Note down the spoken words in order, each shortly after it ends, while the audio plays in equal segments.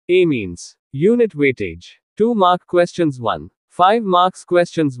Amines. Unit weightage. 2 mark questions 1. 5 marks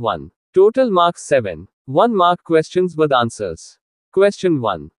questions 1. Total marks 7. 1 mark questions with answers. Question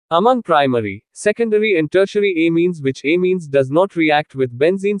 1. Among primary, secondary and tertiary amines, which amines does not react with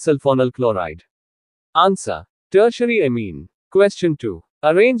benzene sulfonyl chloride? Answer. Tertiary amine. Question 2.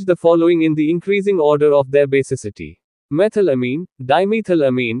 Arrange the following in the increasing order of their basicity. Methylamine,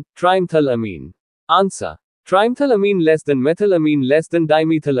 dimethylamine, trimethylamine. Answer. Trimethylamine less than methylamine less than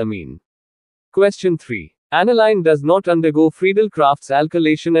dimethylamine. Question 3. Aniline does not undergo Friedel-Crafts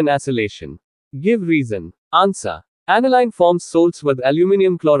alkylation and acylation. Give reason. Answer. Aniline forms salts with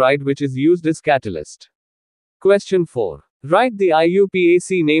aluminum chloride, which is used as catalyst. Question 4. Write the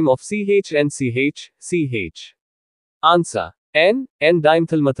IUPAC name of CHNCH, CH. Answer.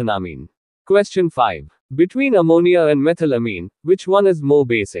 N-dimethylmethanamine. Question 5. Between ammonia and methylamine, which one is more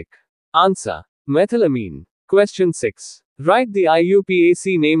basic? Answer. Methylamine. Question 6. Write the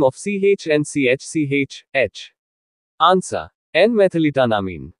IUPAC name of CHNCH, CH. Answer.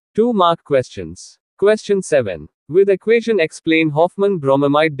 N-methyletanamine. 2 mark questions. Question 7. With equation explain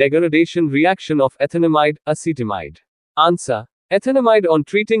Hofmann-bromamide degradation reaction of ethanamide, acetamide. Answer. Ethanamide on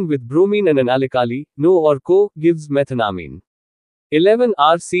treating with bromine and an alkali, no or co, gives methanamine. 11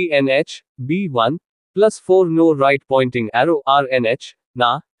 RCNH, B1, plus 4 no right pointing arrow RNH,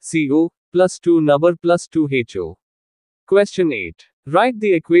 Na, CO, plus 2 number plus 2 HO. Question 8. Write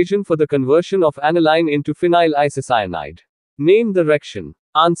the equation for the conversion of aniline into phenyl isocyanide. Name the reaction.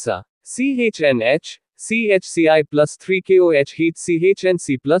 Answer. CHNH, CHCl plus 3KOH heat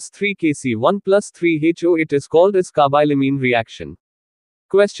CHNC plus 3KC1 plus 3HO. It is called as carbylamine reaction.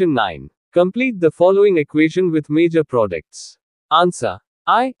 Question 9. Complete the following equation with major products. Answer.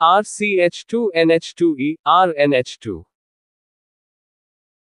 I, RCH2NH2E, RNH2.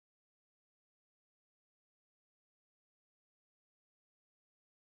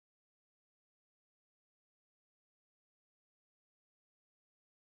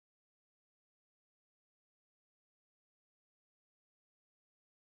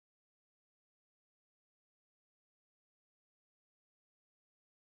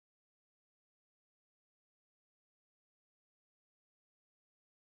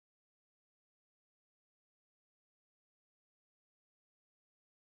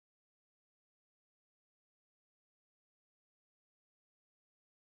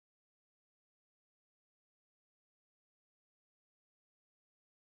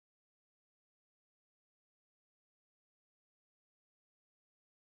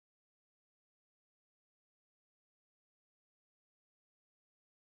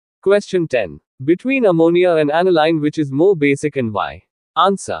 Question 10. Between ammonia and aniline, which is more basic and why?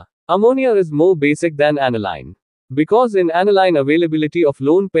 Answer. Ammonia is more basic than aniline. Because in aniline availability of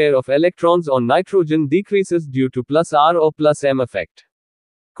lone pair of electrons on nitrogen decreases due to plus R or plus M effect.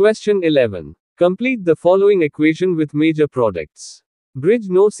 Question 11. Complete the following equation with major products. Bridge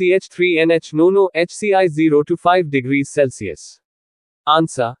no CH3NH no HCI 0 to 5 degrees Celsius.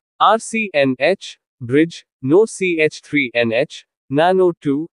 Answer. RCNH, bridge, no CH3NH, nano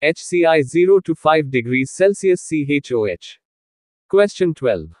 2, HCI 0 to 5 degrees Celsius CHOH. Question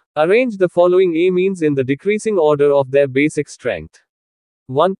 12. Arrange the following amines in the decreasing order of their basic strength.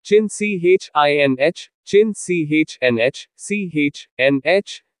 1. Chin CHINH, Chin CHNH,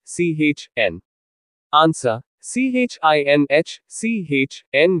 CHNH, CHN. Answer. CHINH,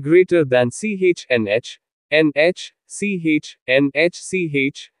 CHN greater than CHNH, NH,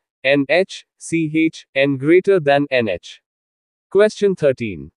 CHNH, CHNH, CHN greater than NH. Question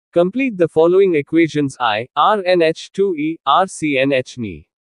 13. Complete the following equations. I, RNH2E, RCNH.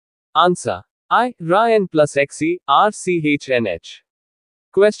 Answer. I, Ra-N plus Xe, RCHNH.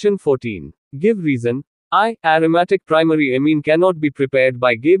 Question 14. Give reason. I, aromatic primary amine cannot be prepared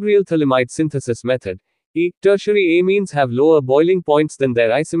by Gabriel thalamide synthesis method. E, tertiary amines have lower boiling points than their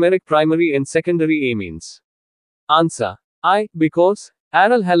isomeric primary and secondary amines. Answer. I, because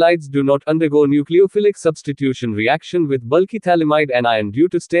aryl halides do not undergo nucleophilic substitution reaction with bulky thalamide anion due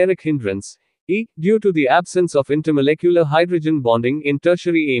to steric hindrance. E, due to the absence of intermolecular hydrogen bonding in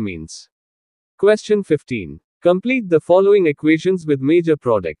tertiary amines. Question 15. Complete the following equations with major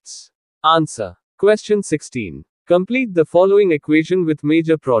products. Answer. Question 16. Complete the following equation with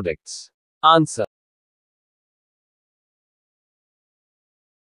major products. Answer.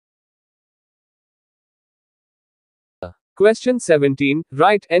 Question 17.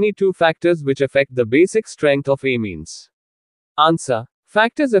 Write any two factors which affect the basic strength of amines. Answer.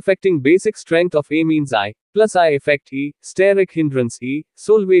 Factors affecting basic strength of amines. I, plus I effect E, steric hindrance E,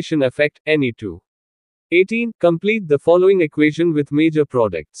 solvation effect, any two. 18. Complete the following equation with major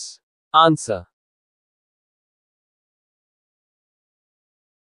products. Answer.